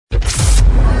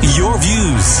Your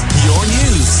views, your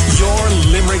news, your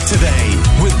Limerick Today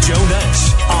with Joe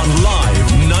Nash on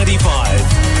Live 95.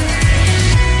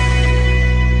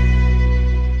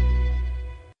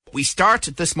 We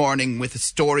started this morning with a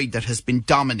story that has been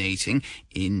dominating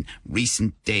in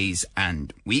recent days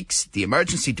and weeks. The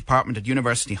emergency department at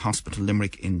University Hospital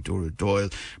Limerick in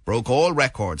Dúrdoyle broke all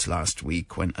records last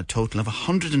week when a total of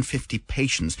 150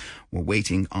 patients were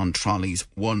waiting on trolleys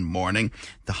one morning,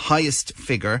 the highest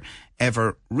figure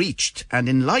ever reached. And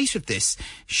in light of this,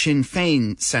 Sinn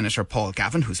Féin Senator Paul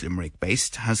Gavan, who's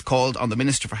Limerick-based, has called on the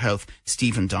Minister for Health,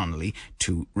 Stephen Donnelly,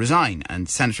 to resign. And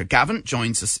Senator Gavan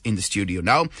joins us in the studio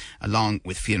now, along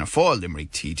with Fianna Fáil Limerick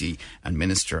TD and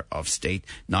Minister of State,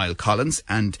 Niall Collins.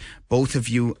 And both of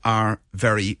you are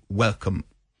very welcome.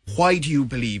 Why do you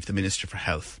believe the Minister for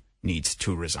Health needs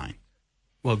to resign?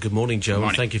 Well, good morning, Joe, Good morning.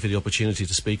 and thank you for the opportunity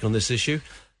to speak on this issue.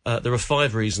 There are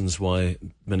 5 reasons why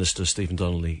Minister Stephen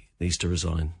Donnelly needs to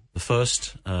resign. The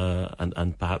first,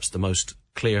 and perhaps the most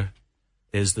clear,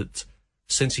 is that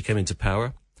since he came into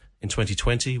power, in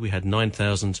 2020 we had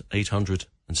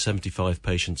 9,875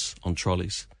 patients on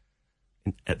trolleys.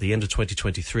 At the end of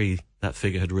 2023, that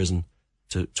figure had risen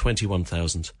to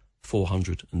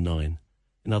 21,409.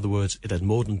 In other words, it had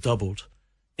more than doubled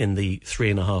in the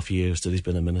 3.5 years that he's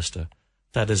been a minister.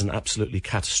 That is an absolutely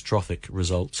catastrophic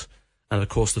result. And of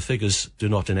course, the figures do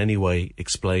not in any way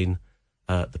explain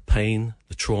the pain,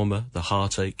 the trauma, the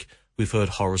heartache. We've heard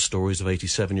horror stories of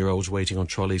 87-year-olds waiting on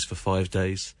trolleys for 5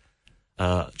 days.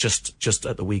 Just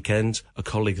at the weekend, a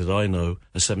colleague that I know,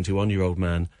 a 71-year-old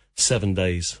man, 7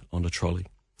 days on a trolley.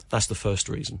 That's the first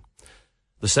reason.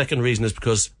 The second reason is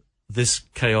because this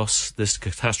chaos, this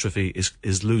catastrophe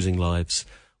is losing lives.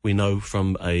 We know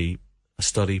from a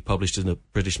study published in the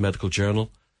British Medical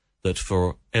Journal that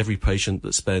for every patient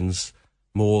that spends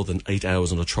more than 8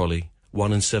 hours on a trolley,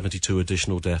 1 in 72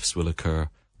 additional deaths will occur.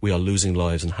 We are losing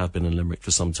lives and have been in Limerick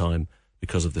for some time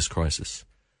because of this crisis.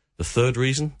 The third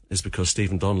reason is because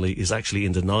Stephen Donnelly is actually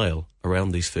in denial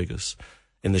around these figures.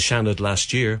 In the Shannon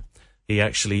last year, he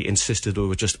actually insisted there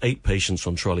were just 8 patients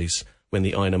on trolleys when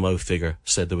the INMO figure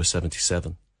said there were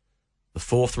 77. The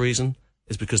fourth reason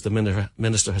is because the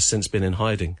minister has since been in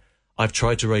hiding. I've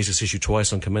tried to raise this issue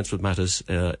twice on commensurate matters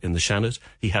in the Shannon.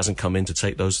 He hasn't come in to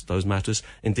take those matters.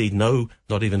 Indeed, no,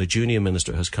 not even a junior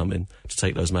minister has come in to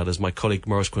take those matters. My colleague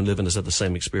Maurice Quinlivan has had the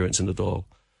same experience in the Dáil.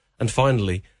 And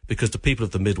finally, because the people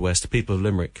of the Midwest, the people of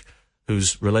Limerick,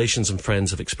 whose relations and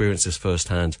friends have experienced this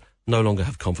firsthand, no longer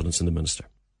have confidence in the minister.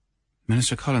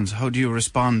 Minister Collins, how do you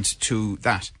respond to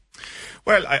that?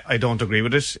 Well, I don't agree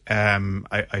with it.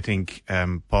 I think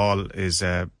Paul is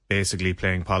basically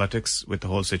playing politics with the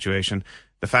whole situation.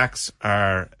 The facts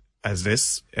are as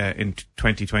this. In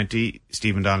 2020,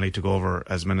 Stephen Donnelly took over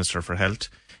as Minister for Health.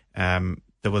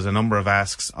 There was a number of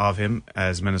asks of him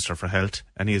as Minister for Health,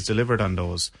 and he has delivered on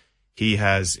those. He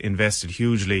has invested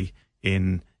hugely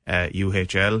in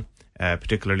UHL,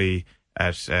 particularly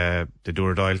at the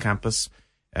Dúrdoyle campus.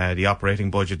 The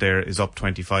operating budget there is up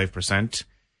 25%.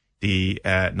 The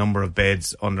number of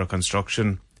beds under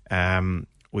construction,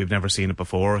 we've never seen it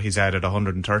before. He's added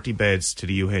 130 beds to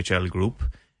the UHL group.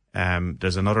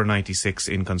 There's another 96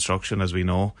 in construction, as we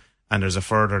know, and there's a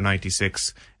further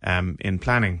 96 in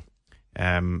planning.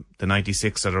 The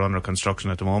 96 that are under construction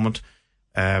at the moment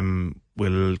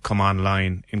will come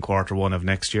online in Q1 of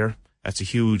next year. That's a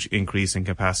huge increase in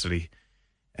capacity.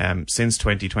 Since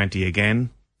 2020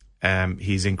 again,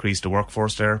 he's increased the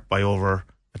workforce there by over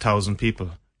 1,000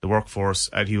 people. The workforce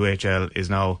at UHL is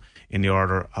now in the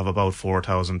order of about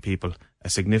 4,000 people, a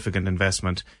significant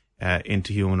investment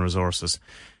into human resources.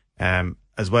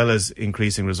 As well as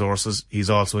increasing resources,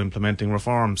 he's also implementing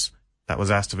reforms. That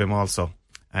was asked of him also,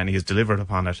 and he has delivered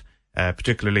upon it,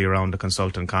 particularly around the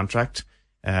consultant contract.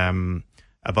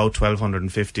 About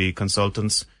 1,250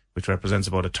 consultants, which represents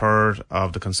about a third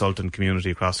of the consultant community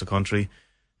across the country,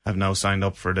 have now signed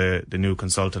up for the new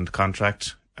consultant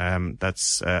contract.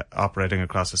 That's operating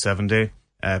across a 7-day,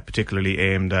 particularly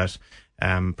aimed at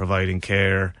providing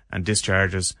care and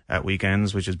discharges at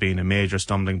weekends, which has been a major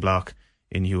stumbling block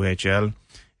in UHL.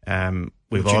 The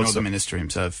Minister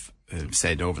himself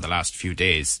said over the last few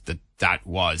days that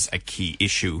was a key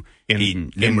issue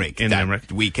in Limerick, that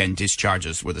Limerick. Weekend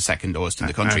discharges were the second lowest in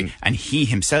the country, and he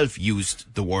himself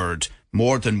used the word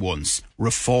more than once,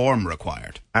 reform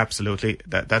required. Absolutely.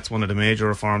 That's one of the major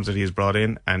reforms that he has brought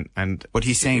in. But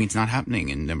he's saying it's not happening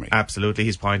in Limerick. Absolutely.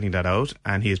 He's pointing that out,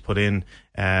 and he has put in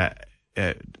the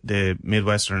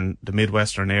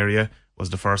Midwestern area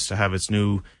was the first to have its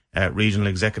new regional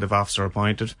executive officer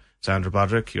appointed. Sandra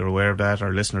Bodrick, you're aware of that.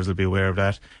 Our listeners will be aware of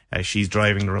that. She's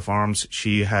driving the reforms.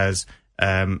 She has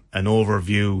an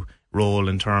overview role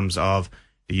in terms of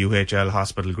the UHL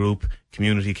hospital group,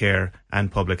 community care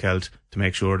and public health to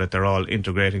make sure that they're all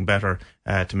integrating better,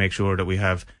 to make sure that we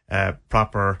have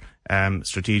proper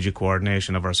strategic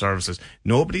coordination of our services.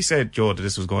 Nobody said, Joe, that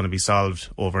this was going to be solved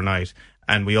overnight.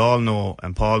 And we all know,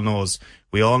 and Paul knows,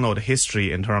 we all know the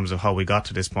history in terms of how we got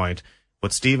to this point.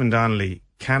 But Stephen Donnelly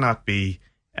cannot be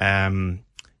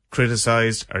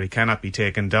criticised, or he cannot be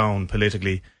taken down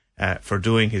politically for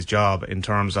doing his job in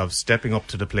terms of stepping up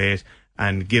to the plate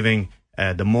and giving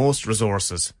the most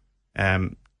resources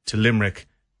to Limerick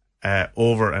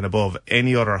over and above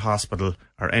any other hospital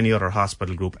or any other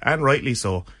hospital group, and rightly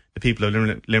so. The people of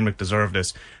Limerick deserve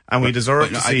this, and we deserve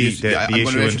to see the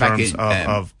issue in terms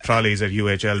of trolleys at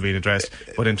UHL being addressed.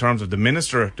 But in terms of the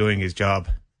minister doing his job,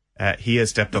 he has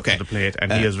stepped up to the plate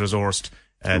and he has resourced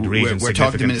the region significantly. We're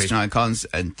talking to Minister Collins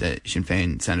and Sinn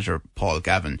Féin Senator Paul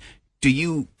Gavan. Do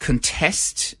you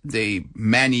contest the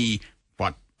many,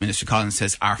 what Minister Collins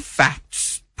says, are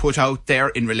facts put out there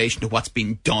in relation to what's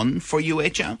been done for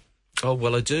UHL? Oh,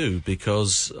 well, I do,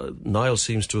 because Niall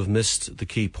seems to have missed the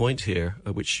key point here,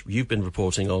 which you've been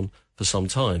reporting on for some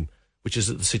time, which is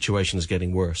that the situation is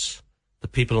getting worse. The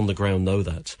people on the ground know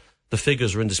that. The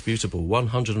figures are indisputable.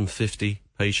 150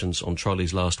 patients on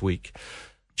trolleys last week.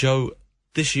 Joe,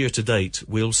 this year to date,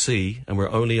 we'll see, and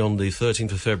we're only on the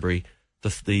 13th of February,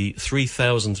 the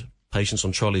 3,000 patients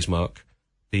on trolleys mark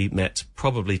be met.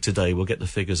 Probably today. We'll get the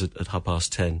figures at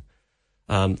 10:30.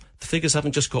 The figures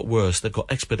haven't just got worse, they've got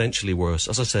exponentially worse.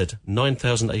 As I said,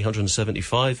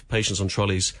 9,875 patients on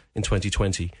trolleys in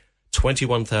 2020,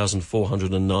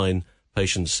 21,409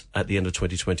 patients at the end of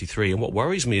 2023. And what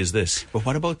worries me is this. But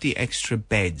what about the extra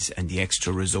beds and the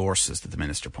extra resources that the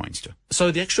Minister points to? So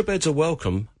the extra beds are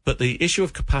welcome, but the issue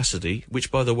of capacity,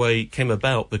 which, by the way, came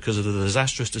about because of the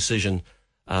disastrous decision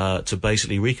to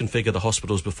basically reconfigure the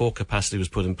hospitals before capacity was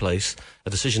put in place, a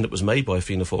decision that was made by a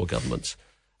Fianna Fáil government.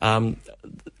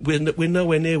 We're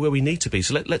nowhere near where we need to be.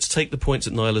 So let's take the points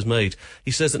that Niall has made.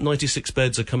 He says that 96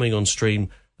 beds are coming on stream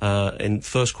in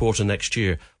first quarter next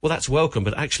year. Well, that's welcome,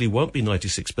 but actually won't be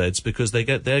 96 beds because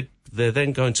they're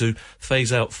then going to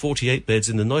phase out 48 beds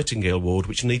in the Nightingale ward,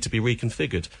 which need to be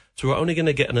reconfigured. So we're only going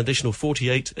to get an additional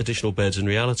 48 additional beds in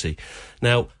reality.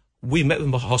 Now, we met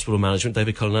with hospital management,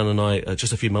 David Cullinan and I,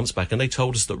 just a few months back, and they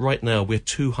told us that right now we're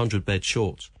 200 beds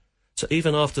short. So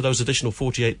even after those additional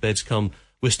 48 beds come,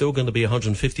 we're still going to be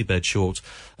 150 beds short.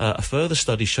 A further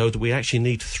study showed that we actually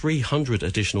need 300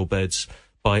 additional beds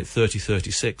by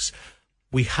 2036.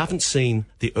 We haven't seen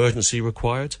the urgency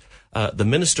required. The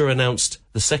Minister announced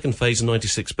the second phase of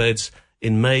 96 beds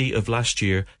in May of last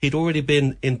year. He'd already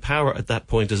been in power at that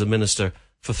point as a Minister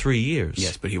for 3 years.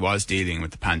 Yes, but he was dealing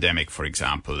with the pandemic, for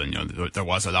example, and there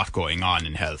was a lot going on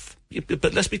in health. Yeah,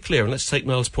 but let's be clear, and let's take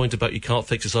Niall's point about you can't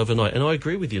fix this overnight. And I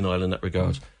agree with you, Niall, in that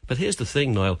regard. But here's the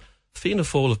thing, Niall. Fianna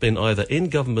Fáil have been either in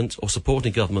government or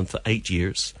supporting government for 8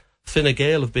 years. Fine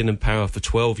Gael have been in power for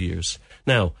 12 years.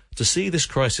 Now, to see this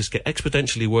crisis get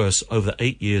exponentially worse over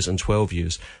 8 years and 12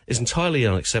 years is entirely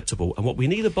unacceptable. And what we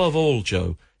need above all,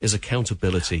 Joe, is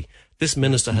accountability. This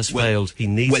minister has failed. He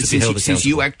needs to be held accountable. Since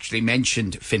you actually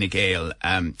mentioned Fine Gael,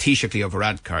 Taoiseach of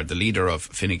Varadkar, the leader of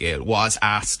Fine Gael, was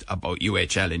asked about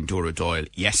UHL in Dooradoyle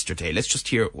yesterday. Let's just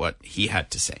hear what he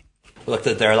had to say. Look,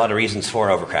 there are a lot of reasons for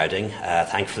overcrowding.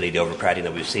 Thankfully, the overcrowding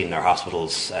that we've seen in our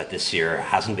hospitals this year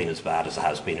hasn't been as bad as it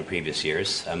has been in previous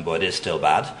years, but it is still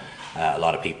bad. A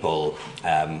lot of people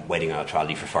waiting on a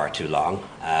trolley for far too long,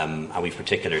 and we've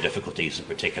particular difficulties and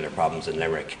particular problems in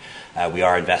Limerick. We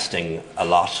are investing a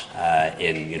lot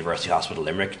in University Hospital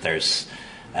Limerick. There's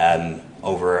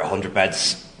over 100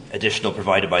 beds additional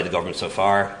provided by the government so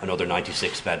far, another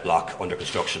 96-bed block under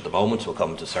construction at the moment will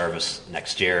come into service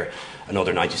next year,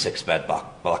 another 96-bed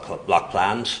block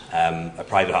planned. A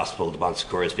private hospital, the Bon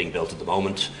Secours, is being built at the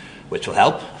moment, which will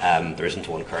help. There isn't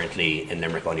one currently in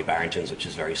Limerick, only Barrington's, which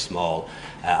is very small.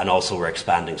 And also we're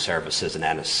expanding services in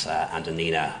Ennis and in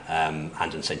Nina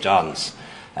and in St John's.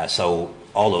 So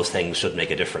all those things should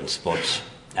make a difference, but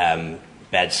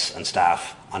beds and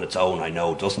staff on its own, I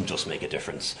know, doesn't just make a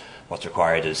difference. What's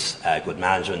required is good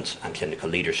management and clinical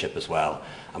leadership as well.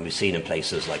 And we've seen in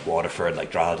places like Waterford,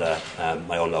 like Drogheda,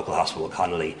 my own local hospital,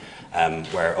 Connolly,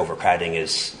 where overcrowding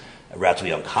is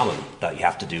relatively uncommon, that you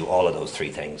have to do all of those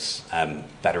three things.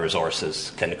 Better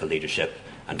resources, clinical leadership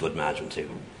and good management too.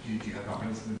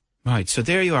 Right, so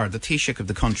there you are, the Taoiseach of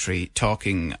the country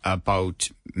talking about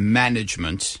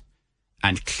management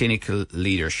and clinical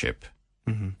leadership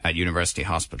at University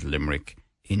Hospital Limerick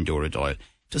in Dooradoyle.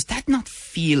 Does that not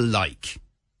feel like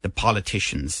the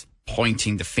politicians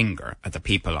pointing the finger at the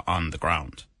people on the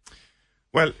ground?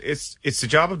 Well, it's the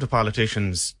job of the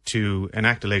politicians to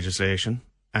enact the legislation,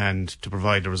 and to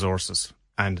provide the resources.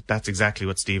 And that's exactly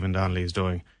what Stephen Donnelly is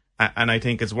doing. And I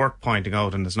think it's worth pointing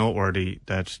out, and it's noteworthy,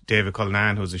 that David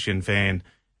Cullinane, who's a Sinn Féin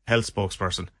health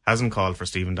spokesperson, hasn't called for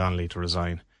Stephen Donnelly to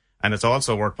resign. And it's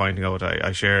also worth pointing out,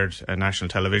 I shared a national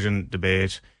television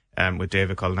debate with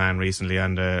David Cullinane recently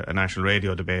and a national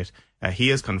radio debate. He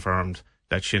has confirmed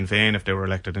that Sinn Féin, if they were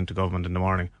elected into government in the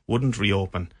morning, wouldn't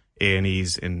reopen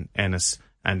A&Es in Ennis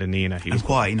and in Nenagh. And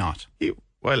why not?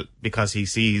 Well, because he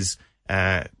sees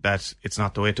that it's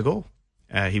not the way to go.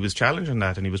 He was challenging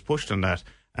that and he was pushed on that.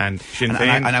 And Sinn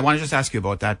Féin... And I want to just ask you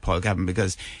about that, Paul Gavin,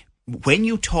 because when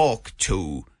you talk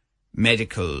to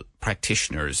medical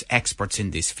practitioners, experts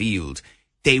in this field,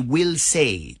 they will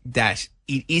say that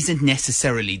it isn't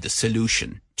necessarily the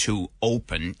solution to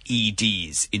open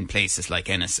EDs in places like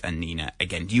Ennis and Nenagh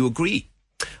again. Do you agree?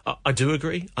 I do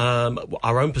agree.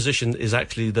 Our own position is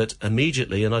actually that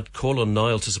immediately, and I'd call on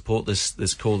Niall to support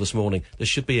this call this morning, there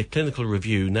should be a clinical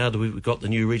review, now that we've got the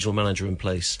new regional manager in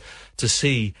place, to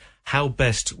see how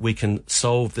best we can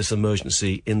solve this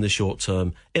emergency in the short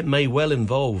term. It may well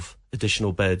involve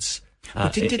additional beds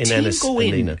but did the in team Ennis go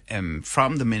and in Nenagh.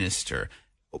 From the minister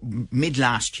mid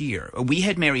last year? We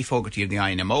had Mary Fogarty of the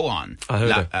INMO on. I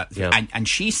heard her. Yeah. And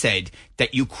she said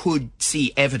that you could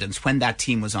see evidence when that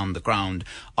team was on the ground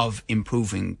of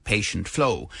improving patient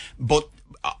flow. But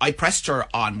I pressed her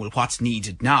on, well, what's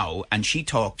needed now? And she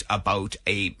talked about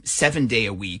a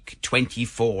 7-day-a-week,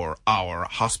 24-hour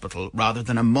hospital rather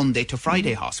than a Monday to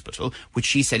Friday hospital, which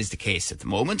she said is the case at the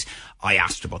moment. I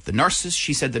asked her about the nurses.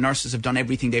 She said the nurses have done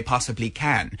everything they possibly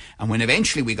can. And when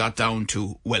eventually we got down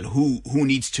to, well, who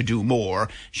needs to do more,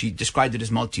 she described it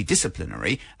as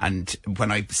multidisciplinary. And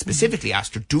when I specifically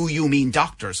asked her, do you mean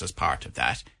doctors as part of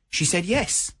that? She said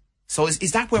yes. So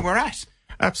is that where we're at?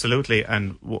 Absolutely,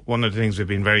 and one of the things we've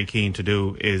been very keen to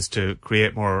do is to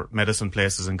create more medicine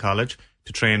places in college,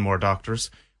 to train more doctors.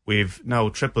 We've now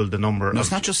tripled the number. No, it's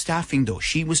not just staffing though.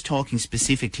 She was talking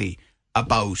specifically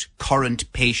about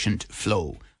current patient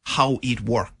flow, how it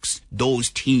works,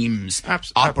 those teams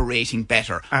operating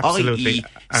better, absolutely.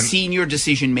 i.e. senior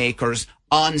decision makers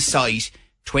on site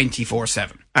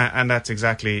 24/7. And that's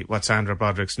exactly what Sandra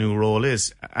Broderick's new role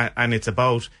is. And it's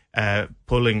about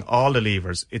pulling all the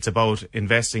levers. It's about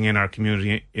investing in our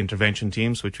community intervention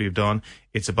teams, which we've done.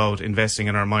 It's about investing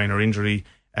in our minor injury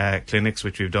clinics,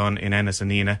 which we've done in Ennis and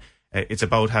Nenagh. It's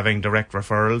about having direct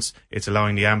referrals. It's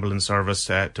allowing the ambulance service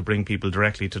to bring people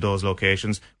directly to those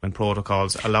locations when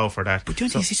protocols allow for that. But don't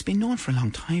you think it's been known for a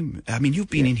long time? I mean, you've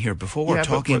been in here before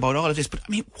talking about all of this, but I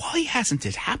mean, why hasn't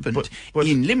it happened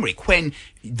in Limerick when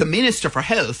the Minister for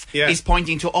Health is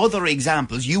pointing to other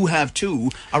examples, you have too,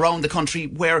 around the country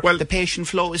where the patient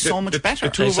flow is so much better?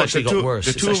 It's actually got worse.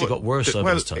 It's actually got worse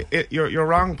over this time. You're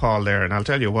wrong, Paul, there, and I'll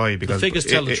tell you why. Because the figures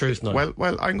tell the truth now.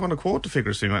 Well, I'm going to quote the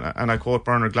figures to you, and I quote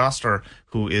Bernard Gloucester,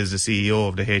 who is the CEO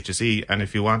of the HSE, and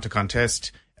if you want to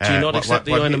contest... Do you not accept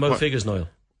the INMO figures, Niall?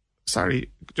 Sorry,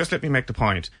 just let me make the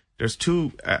point. There's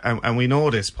two, and we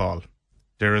know this, Paul,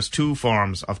 there is two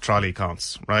forms of trolley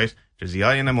counts, right? There's the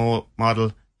INMO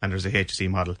model and there's the HSE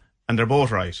model, and they're both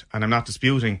right, and I'm not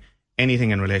disputing anything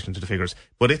in relation to the figures,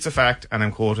 but it's a fact, and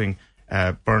I'm quoting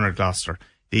Bernard Gloucester.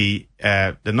 The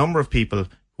number of people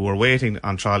who were waiting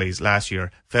on trolleys last year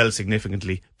fell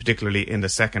significantly, particularly in the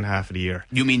second half of the year.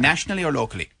 You mean nationally or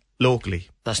locally? Locally.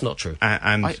 That's not true.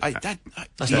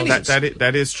 That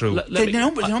is true.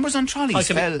 The numbers on trolleys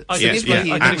fell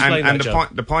significantly. And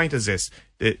the point is this.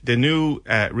 The new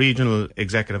regional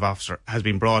executive officer has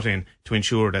been brought in to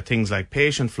ensure that things like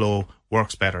patient flow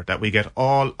works better, that we get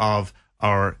all of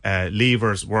our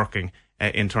levers working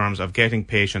in terms of getting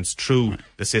patients through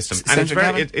the system. And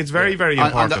it's very, very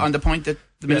important. On the point that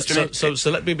the Minister made. So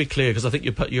let me be clear, because I think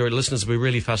your listeners will be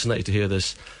really fascinated to hear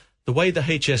this. The way the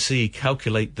HSE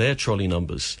calculate their trolley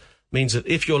numbers means that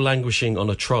if you're languishing on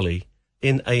a trolley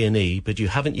in A&E, but you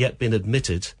haven't yet been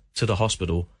admitted to the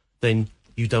hospital, then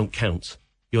you don't count.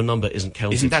 Your number isn't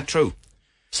counted. Isn't that true?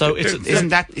 So isn't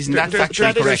that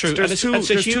factually correct? True.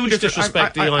 It's a huge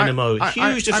disrespect to the INMO,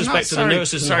 huge disrespect to the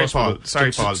nurses in the hospital.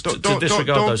 Sorry, Paul. To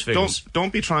disregard those figures.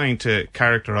 Don't be trying to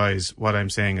characterise what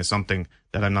I'm saying as something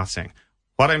that I'm not saying.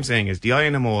 What I'm saying is the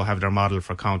INMO have their model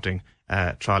for counting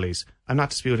trolleys. I'm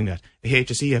not disputing that. The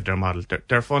HSE have their model.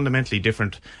 They're fundamentally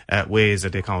different ways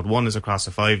that they count. One is across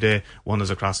a 5-day, one is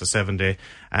across a 7-day,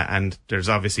 and there's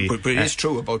obviously... But it is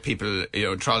true about people,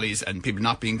 trolleys and people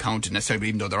not being counted necessarily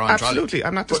even though they're on absolutely, trolley.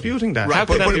 I'm not disputing that. Right,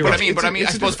 but I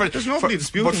suppose there's nobody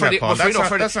disputing that, Paul.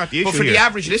 That's not the issue. But for the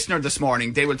average listener this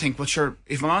morning, they will think, well, sure,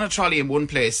 if I'm on a trolley in one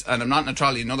place and I'm not in a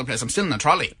trolley in another place, I'm still in a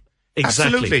trolley. Exactly.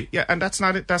 Absolutely, yeah, and that's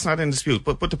not in dispute.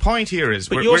 But the point here is...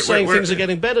 But you're saying things are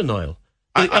getting better, Niall.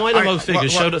 The INMO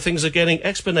figures show that things are getting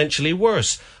exponentially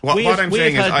worse. What I'm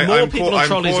saying is, had more people on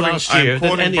trolleys last year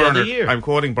than any other year. I'm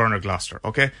quoting Bernard Gloucester,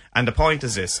 okay? And the point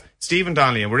is this: Stephen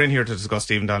Donnelly, and we're in here to discuss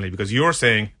Stephen Donnelly because you're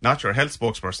saying, not your health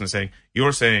spokesperson is saying,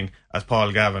 you're saying, as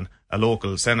Paul Gavan, a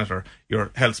local senator,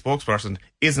 your health spokesperson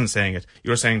isn't saying it.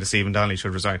 You're saying that Stephen Donnelly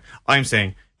should resign. I'm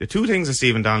saying the two things that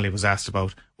Stephen Donnelly was asked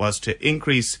about was to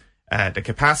increase the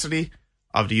capacity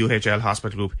of the UHL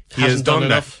hospital group. He has done that.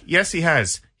 Enough. Yes, he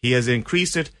has. He has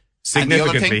increased it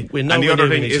significantly. And the other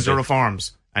thing is the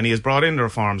reforms. And he has brought in the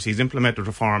reforms. He's implemented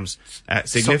reforms,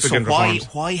 significant reforms.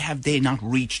 Why have they not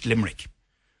reached Limerick?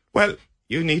 Well,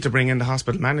 you need to bring in the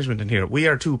hospital management in here. We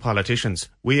are two politicians.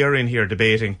 We are in here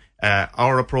debating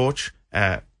our approach.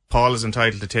 Paul is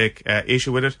entitled to take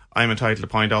issue with it. I'm entitled to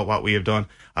point out what we have done.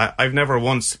 I've never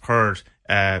once heard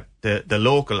the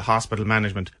local hospital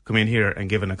management come in here and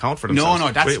give an account for themselves.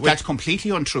 No, that's completely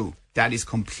untrue. That is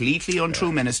completely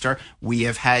untrue, Minister. We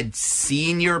have had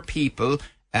senior people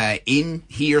in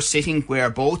here sitting where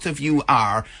both of you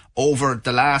are over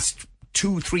the last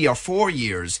 2, 3 or 4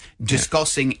 years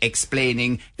discussing,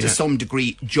 explaining, to some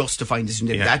degree justifying this.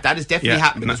 That has definitely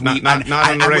happened because not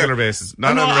on a regular basis.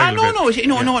 No.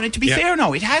 To be fair,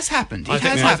 no, it has happened. It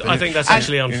has happened. I think that's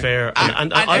actually unfair.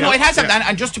 And it has happened.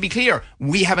 And just to be clear,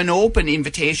 we have an open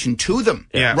invitation to them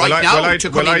right now to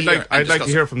come in here. I'd like to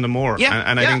hear from them more.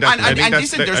 And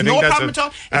listen, there's no problem at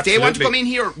all. If they want to come in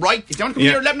here, if they want to come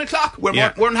here at 11 o'clock,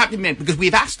 we're happy to because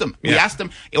we've asked them. We asked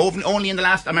them only in the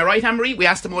last. Am I right, Anne-Marie? We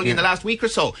asked them only in the last week or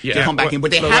so to come back in, but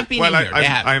they have been in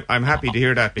here. I'm happy to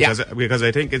hear that because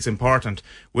I think it's important.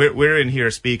 We're in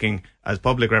here speaking as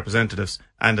public representatives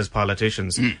and as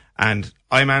politicians, and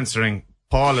I'm answering.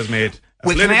 Paul has made a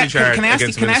political charge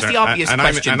against the minister, the obvious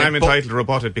question, and I'm entitled to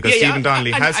rebut it because Stephen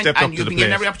Donnelly has stepped up to the plate. And you've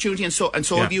been every opportunity, and so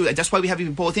have you. That's why we have you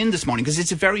both in this morning, because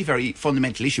it's a very, very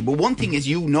fundamental issue. But one thing is,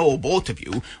 both of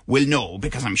you will know,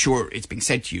 because I'm sure it's been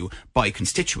said to you by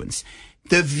constituents,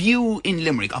 the view in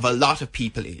Limerick of a lot of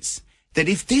people is that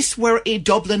if this were a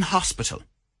Dublin hospital,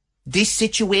 this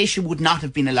situation would not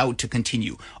have been allowed to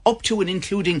continue, up to and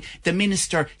including the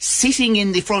minister sitting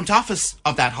in the front office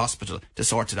of that hospital to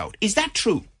sort it out. Is that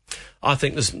true? I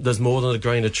think there's more than a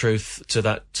grain of truth to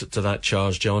that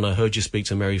charge, John. I heard you speak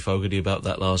to Mary Fogarty about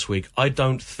that last week. I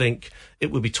don't think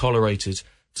it would be tolerated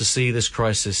to see this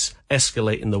crisis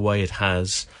escalate in the way it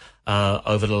has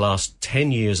over the last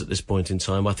 10 years at this point in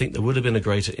time. I think there would have been a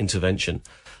greater intervention.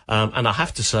 And I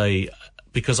have to say,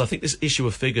 because I think this issue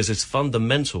of figures is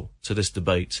fundamental to this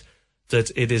debate,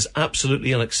 that it is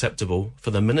absolutely unacceptable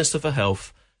for the Minister for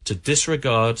Health to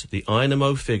disregard the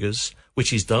INMO figures, which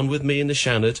he's done with me in the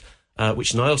Shannon,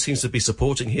 which Niall seems to be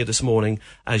supporting here this morning,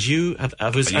 as we've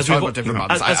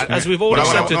all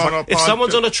accepted. If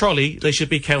someone's on a trolley, they should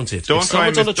be counted. Don't try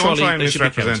and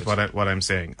misrepresent what I'm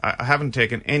saying. I haven't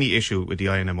taken any issue with the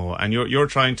INMO, and you're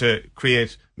trying to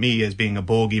create me as being a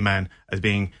bogeyman, as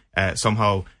being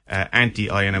somehow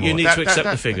anti-INMO. You need to accept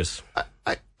the figures.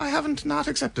 I haven't not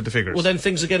accepted the figures. Well, then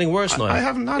things are getting worse now. I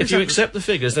haven't not. If you accept the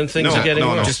figures, then things are getting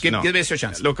worse. Just give us your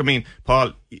chance. Look, I mean,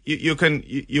 Paul, you can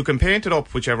paint it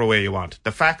up whichever way you want.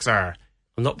 The facts are,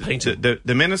 I'm not painting.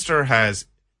 The minister has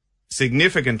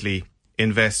significantly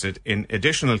invested in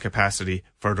additional capacity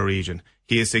for the region.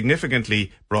 He has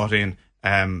significantly brought in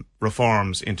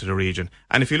reforms into the region.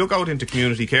 And if you look out into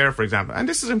community care, for example, and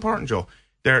this is important, Joe,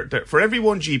 there for every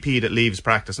one GP that leaves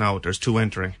practice now, there's 2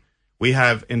 entering. We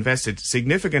have invested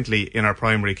significantly in our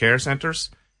primary care centres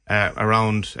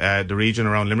around the region,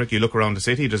 around Limerick. You look around the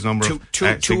city, there's a number of... Two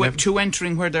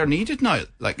entering where they're needed now,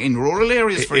 like in rural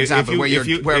areas, for example,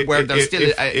 where there's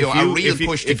still a real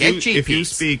push to get GPs.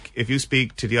 If you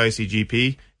speak to the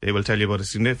ICGP, they will tell you about a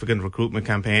significant recruitment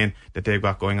campaign that they've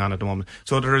got going on at the moment.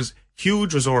 So there's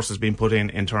huge resources being put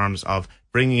in terms of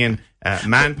bringing in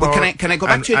manpower. But can I go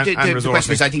back to the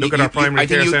question? I think look at our primary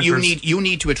care centres. You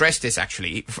need to address this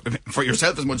actually for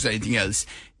yourself as much as anything else.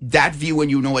 That view, when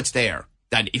you know it's there,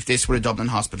 that if this were a Dublin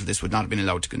hospital, this would not have been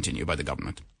allowed to continue by the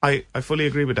government. I fully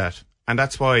agree with that, and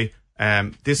that's why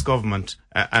this government,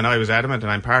 and I was adamant,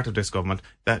 and I'm part of this government,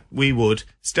 that we would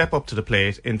step up to the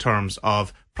plate in terms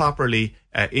of properly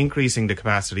increasing the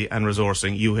capacity and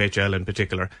resourcing UHL in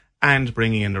particular, and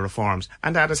bringing in the reforms.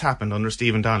 And that has happened under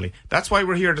Stephen Donnelly. That's why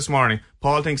we're here this morning.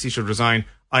 Paul thinks he should resign.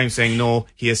 I'm saying no,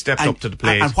 he has stepped up to the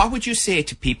plate. And what would you say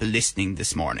to people listening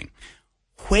this morning?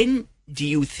 When do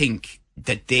you think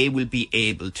that they will be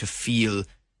able to feel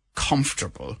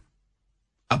comfortable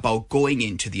about going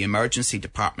into the emergency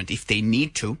department if they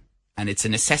need to, and it's a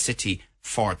necessity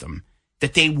for them,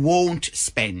 that they won't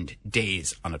spend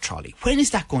days on a trolley? When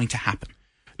is that going to happen?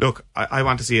 Look, I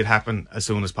want to see it happen as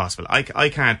soon as possible. I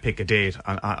can't pick a date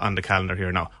on the calendar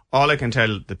here now. All I can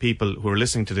tell the people who are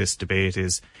listening to this debate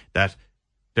is that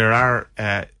there are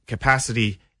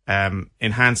capacity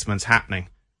enhancements happening.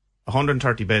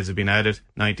 130 beds have been added,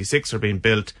 96 are being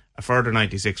built, a further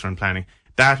 96 are in planning.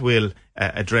 That will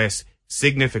address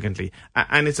significantly,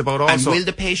 and it's about also. And will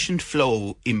the patient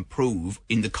flow improve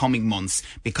in the coming months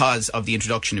because of the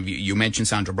introduction of you mentioned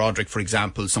Sandra Broderick, for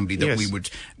example, somebody that we would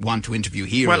want to interview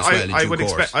here as well. In due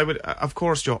course. Of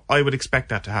course, Joe, I would expect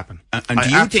that to happen. And do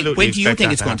you think? When do you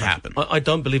think it's going to happen? I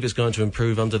don't believe it's going to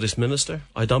improve under this minister.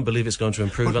 I don't believe it's going to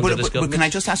improve under this government. But can I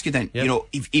just ask you then? Yeah. You know,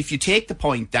 if you take the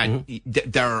point that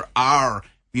there are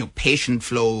patient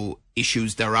flow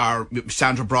issues, there are,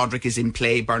 Sandra Broderick is in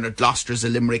play, Bernard Gloucester's a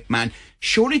Limerick man.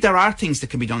 Surely there are things that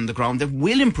can be done on the ground that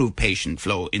will improve patient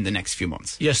flow in the next few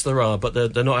months. Yes, there are, but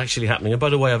they're not actually happening. And by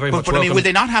the way, I very much welcome... But I mean, will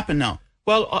they not happen now?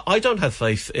 Well, I don't have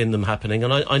faith in them happening,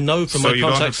 and I know from my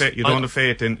contacts... So you don't have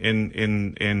faith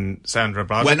in Sandra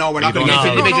Broderick? Well, no, we're not going to get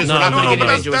into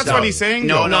individuals. That's what he's saying.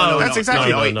 No, that's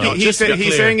exactly... He's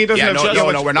saying he doesn't have...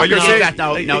 No, we're not going to do that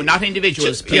now. No, not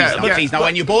individuals, please. Please. Now,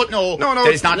 when you both know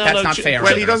that's not fair.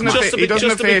 Well, he doesn't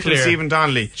have faith in Stephen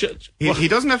Donnelly. He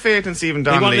doesn't have faith in Stephen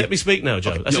Donnelly. He won't let me speak now,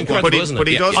 Joe. That's incredible, isn't it? But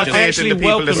he does have faith in the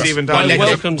people that Stephen Donnelly... I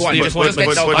welcomed the appointment of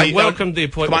Sandra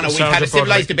Broderick. Come on, we've had a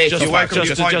civilised debate. You welcomed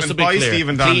the appointment by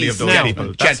Stephen Donnelly of those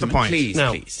people. That's the point. Please,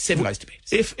 civilised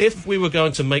debates. If we were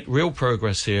going to make real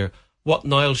progress here, what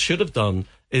Niall should have done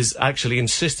is actually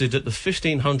insisted that the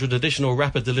 1,500 additional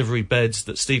rapid delivery beds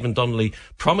that Stephen Donnelly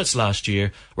promised last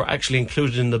year were actually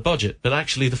included in the budget, but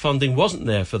actually the funding wasn't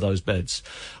there for those beds.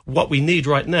 What we need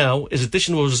right now is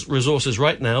additional resources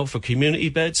right now for community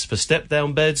beds, for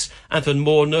step-down beds, and for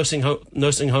more nursing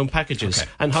home packages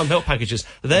and home health packages.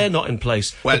 They're not in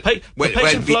place. The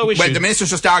patient flow issue... Well, the Minister's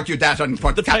just argued that on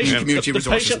what community resources. The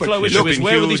patient flow issue is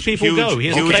where will these people go? They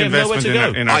have nowhere to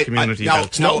go. In our community health.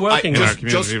 It's not working.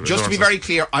 Just to be very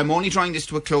clear, I'm only drawing this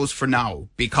to a close for now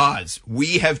because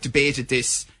we have debated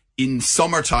this in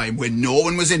summertime when no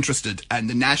one was interested and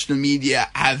the national media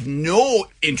have no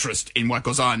interest in what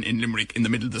goes on in Limerick in the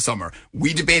middle of the summer.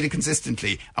 We debate it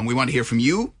consistently and we want to hear from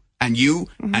you and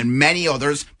and many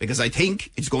others, because I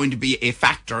think it's going to be a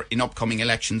factor in upcoming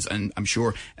elections, and I'm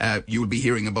sure you will be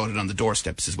hearing about it on the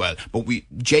doorsteps as well. But we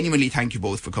genuinely thank you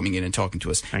both for coming in and talking to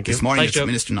us this morning. It's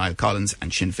Minister Niall Collins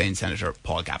and Sinn Féin Senator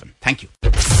Paul Gavan. Thank you.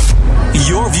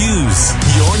 Your views,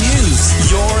 your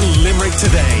news, your Limerick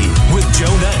Today with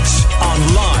Joe Nash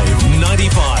on Live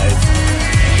 95.